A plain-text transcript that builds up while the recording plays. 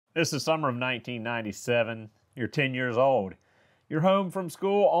It's the summer of 1997. You're 10 years old. You're home from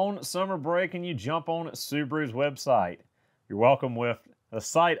school on summer break and you jump on Subaru's website. You're welcome with the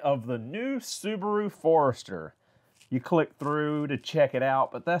sight of the new Subaru Forester. You click through to check it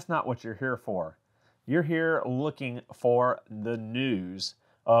out, but that's not what you're here for. You're here looking for the news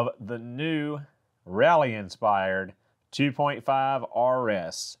of the new rally-inspired 2.5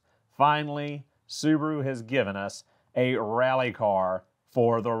 RS. Finally, Subaru has given us a rally car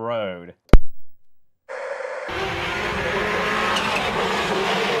for the road.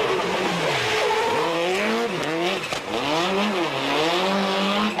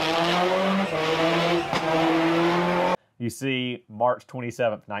 You see, March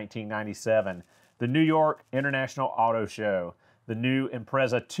 27th, 1997, the New York International Auto Show. The new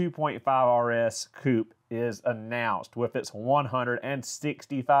Impreza 2.5 RS Coupe is announced with its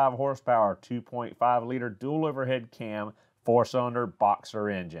 165 horsepower, 2.5-liter dual overhead cam, 4-cylinder boxer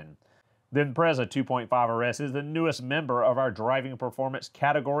engine. The Impreza 2.5 RS is the newest member of our driving performance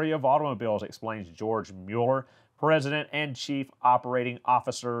category of automobiles, explains George Mueller, President and Chief Operating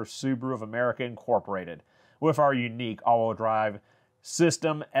Officer, Subaru of America Incorporated. With our unique all-wheel drive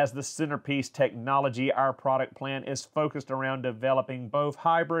system as the centerpiece technology, our product plan is focused around developing both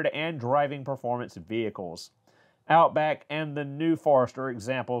hybrid and driving performance vehicles. Outback and the new Forester are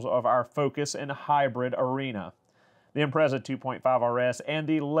examples of our focus in hybrid arena. The Impreza 2.5 RS and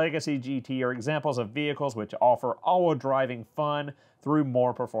the Legacy GT are examples of vehicles which offer all-wheel driving fun through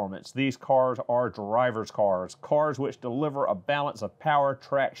more performance. These cars are driver's cars, cars which deliver a balance of power,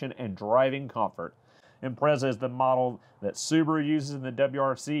 traction, and driving comfort. Impreza is the model that Subaru uses in the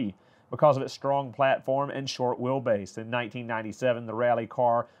WRC because of its strong platform and short wheelbase. In 1997, the rally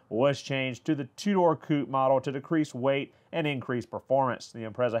car was changed to the two-door coupe model to decrease weight and increase performance. The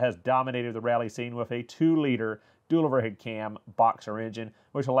Impreza has dominated the rally scene with a 2-liter dual overhead cam boxer engine,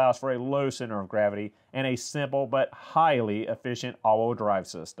 which allows for a low center of gravity and a simple but highly efficient all-wheel drive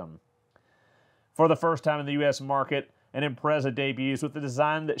system. For the first time in the U.S. market, an Impreza debuts with a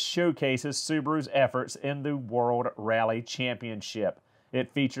design that showcases Subaru's efforts in the World Rally Championship.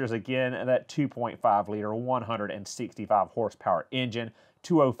 It features again that 2.5-liter 165 horsepower engine,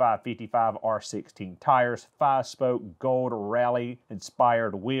 205/55 R16 tires, 5-spoke gold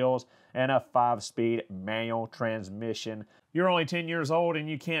rally-inspired wheels, and a 5-speed manual transmission. You're only 10 years old and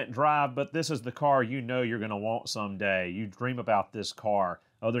you can't drive, but this is the car you know you're going to want someday. You dream about this car.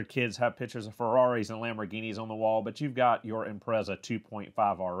 Other kids have pictures of Ferraris and Lamborghinis on the wall, but you've got your Impreza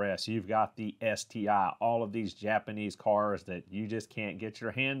 2.5 RS. You've got the STI, all of these Japanese cars that you just can't get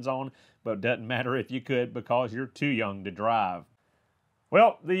your hands on, but it doesn't matter if you could because you're too young to drive.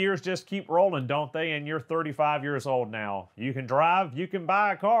 Well, the years just keep rolling, don't they? And you're 35 years old now. You can drive, you can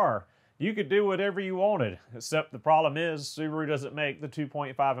buy a car. You could do whatever you wanted, except the problem is Subaru doesn't make the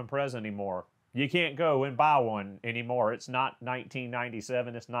 2.5 Impreza anymore. You can't go and buy one anymore. It's not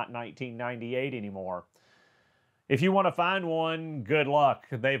 1997, it's not 1998 anymore. If you want to find one, good luck.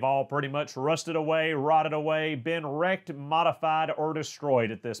 They've all pretty much rusted away, rotted away, been wrecked, modified, or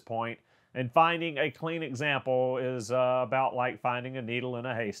destroyed at this point. And finding a clean example is about like finding a needle in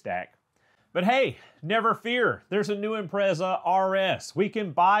a haystack. But hey, never fear. There's a new Impreza RS. We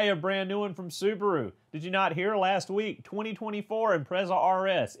can buy a brand new one from Subaru. Did you not hear last week? 2024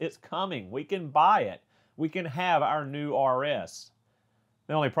 Impreza RS. It's coming. We can buy it. We can have our new RS.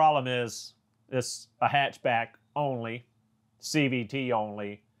 The only problem is it's a hatchback only, CVT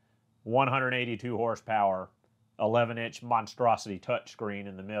only, 182 horsepower, 11-inch monstrosity touchscreen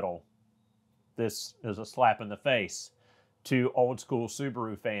in the middle. This is a slap in the face to old school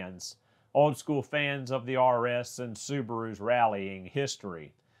Subaru fans. Old school fans of the RS and Subaru's rallying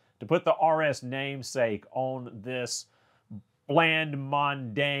history. To put the RS namesake on this bland,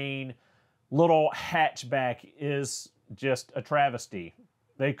 mundane little hatchback is just a travesty.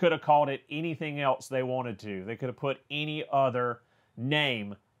 They could have called it anything else they wanted to. They could have put any other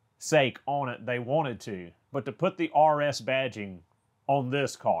namesake on it they wanted to. But to put the RS badging on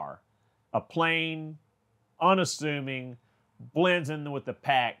this car, a plain, unassuming, blends in with the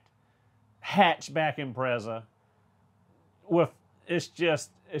pack, hatchback Impreza it's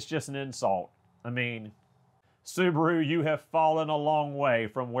just an insult. I mean, Subaru, you have fallen a long way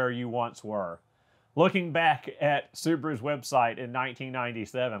from where you once were. Looking back at Subaru's website in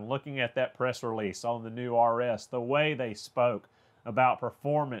 1997, looking at that press release on the new RS, the way they spoke about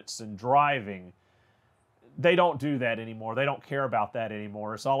performance and driving, they don't do that anymore. They don't care about that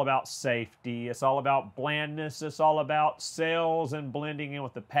anymore. It's all about safety. It's all about blandness. It's all about sales and blending in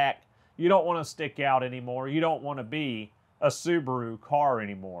with the pack. You don't want to stick out anymore. You don't want to be a Subaru car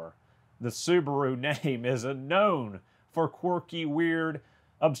anymore. The Subaru name is known for quirky, weird,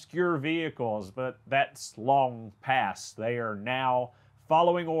 obscure vehicles, but that's long past. They are now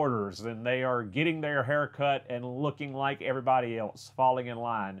following orders, and they are getting their haircut and looking like everybody else, falling in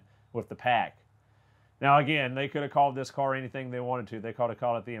line with the pack. Now, again, they could have called this car anything they wanted to. They could have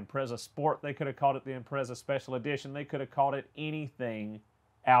called it the Impreza Sport. They could have called it the Impreza Special Edition. They could have called it anything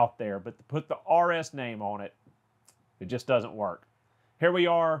out there. But to put the RS name on it, it just doesn't work. Here we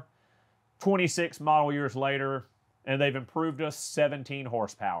are, 26 model years later, and they've improved us 17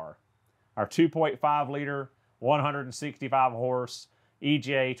 horsepower. Our 2.5-liter, 165 horse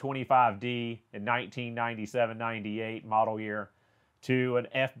EJ 25D in 1997-98 model year to an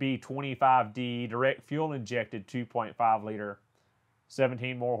FB 25D direct fuel injected 2.5-liter,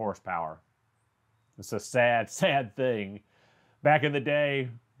 17 more horsepower. It's a sad, sad thing. Back in the day,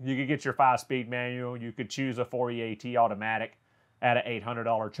 you could get your 5-speed manual, you could choose a 4EAT automatic at an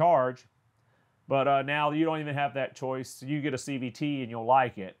 $800 charge, but now you don't even have that choice. You get a CVT and you'll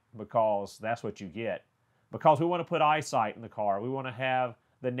like it because that's what you get. Because we want to put eyesight in the car. We want to have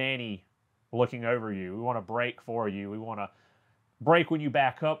the nanny looking over you. We want to brake for you. We want to brake when you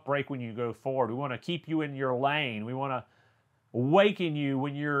back up, brake when you go forward. We want to keep you in your lane. We want to waken you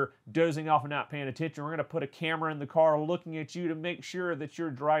when you're dozing off and not paying attention. We're going to put a camera in the car looking at you to make sure that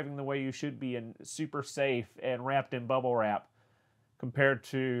you're driving the way you should be and super safe and wrapped in bubble wrap, compared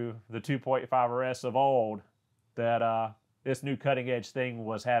to the 2.5 RS of old that this new cutting edge thing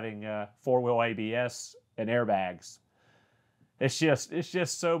was having 4-wheel ABS and airbags. It's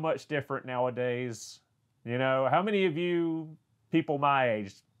just so much different nowadays. You know, how many of you people my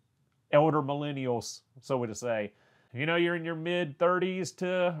age, elder millennials, so to say, you know, you're in your mid-30s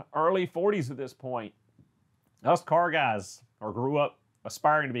to early 40s at this point. Us car guys, or grew up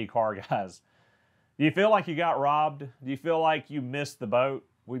aspiring to be car guys, do you feel like you got robbed? Do you feel like you missed the boat?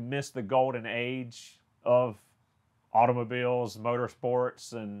 We missed the golden age of automobiles,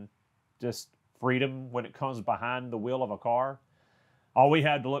 motorsports, and just freedom when it comes behind the wheel of a car. All we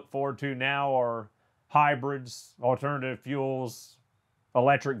have to look forward to now are hybrids, alternative fuels,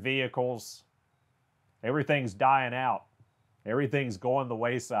 electric vehicles. Everything's dying out. Everything's going the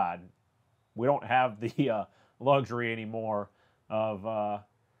wayside. We don't have the luxury anymore of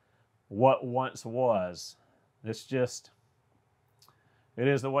what once was. It's just, it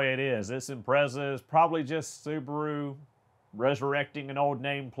is the way it is. This Impreza is probably just Subaru resurrecting an old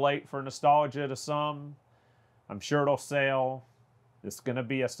nameplate for nostalgia to some. I'm sure it'll sell. It's going to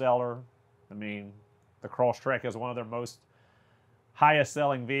be a seller. I mean, the Crosstrek is one of their most highest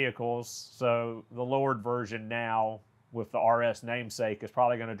selling vehicles, so the lowered version now with the RS namesake is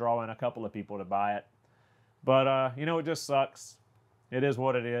probably going to draw in a couple of people to buy it. But, you know, it just sucks. It is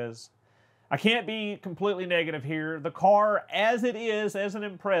what it is. I can't be completely negative here. The car, as it is, as an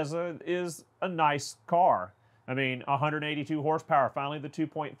Impreza, is a nice car. I mean, 182 horsepower. Finally, the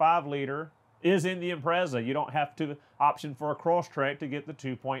 2.5 liter is in the Impreza. You don't have to option for a Crosstrek to get the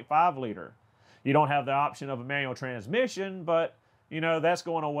 2.5 liter. You don't have the option of a manual transmission, but, you know, that's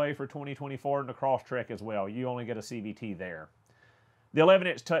going away for 2024 in the Crosstrek as well. You only get a CVT there. The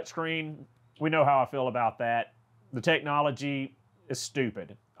 11-inch touchscreen, we know how I feel about that. The technology is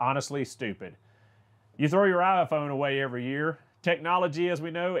stupid. Honestly, stupid. You throw your iPhone away every year. Technology, as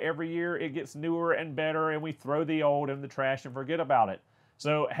we know, every year it gets newer and better, and we throw the old in the trash and forget about it.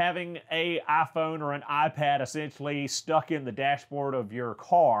 So having an iPhone or an iPad essentially stuck in the dashboard of your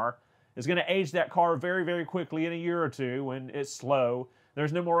car is going to age that car very, very quickly in a year or two when it's slow.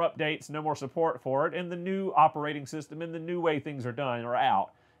 There's no more updates, no more support for it, and the new operating system and the new way things are done are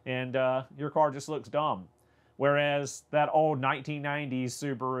out, and your car just looks dumb. Whereas that old 1990s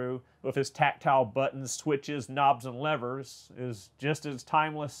Subaru with its tactile buttons, switches, knobs, and levers is just as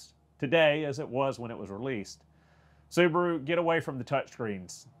timeless today as it was when it was released. Subaru, get away from the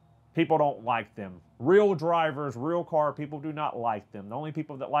touchscreens. People don't like them. Real drivers, real car people do not like them. The only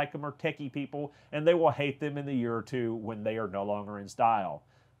people that like them are techie people, and they will hate them in the year or two when they are no longer in style.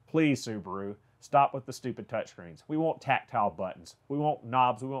 Please, Subaru, stop with the stupid touchscreens. We want tactile buttons. We want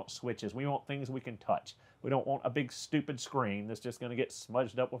knobs. We want switches. We want things we can touch. We don't want a big stupid screen that's just going to get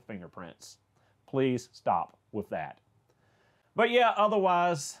smudged up with fingerprints. Please stop with that. But yeah,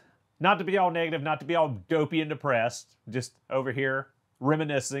 otherwise, not to be all negative, not to be all dopey and depressed, just over here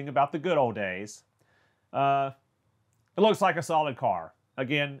reminiscing about the good old days. It looks like a solid car.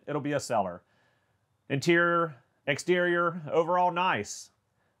 Again, it'll be a seller. Interior, exterior, overall nice.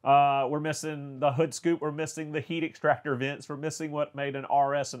 We're missing the hood scoop. We're missing the heat extractor vents. We're missing what made an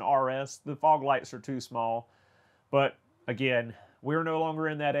RS an RS. The fog lights are too small. But again, we're no longer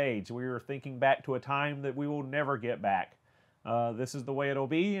in that age. We are thinking back to a time that we will never get back. This is the way it'll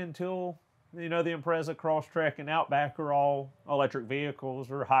be until you know, the Impreza, Crosstrek, and Outback are all electric vehicles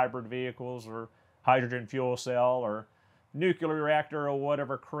or hybrid vehicles or hydrogen fuel cell or nuclear reactor or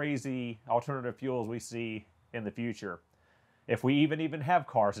whatever crazy alternative fuels we see in the future. If we even have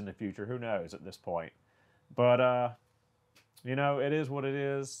cars in the future, who knows at this point. But, you know, it is what it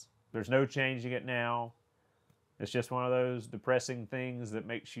is. There's no changing it now. It's just one of those depressing things that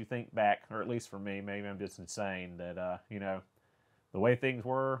makes you think back, or at least for me, maybe I'm just insane, that, you know, the way things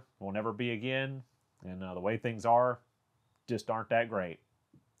were will never be again, and the way things are just aren't that great,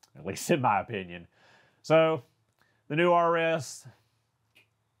 at least in my opinion. So, the new RS,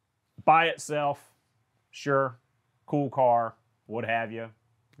 by itself, sure, cool car, what have you.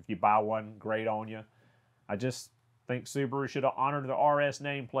 If you buy one, great on you. I just think Subaru should have honored the RS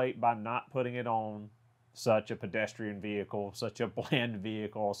nameplate by not putting it on such a pedestrian vehicle, such a bland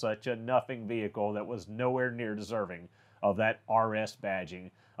vehicle, such a nothing vehicle that was nowhere near deserving of that RS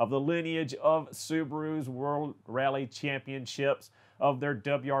badging, of the lineage of Subaru's World Rally Championships, of their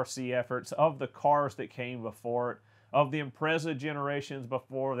WRC efforts, of the cars that came before it, of the Impreza generations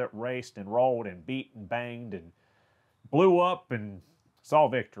before that raced and rolled and beat and banged and blew up and saw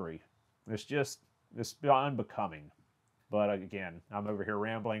victory. It's unbecoming. But again, I'm over here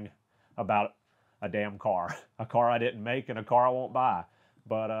rambling about a damn car. A car I didn't make and a car I won't buy.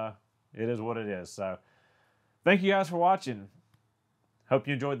 But it is what it is. So thank you guys for watching. Hope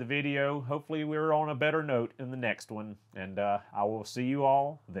you enjoyed the video. Hopefully we're on a better note in the next one. And I will see you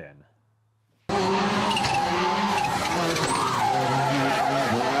all then.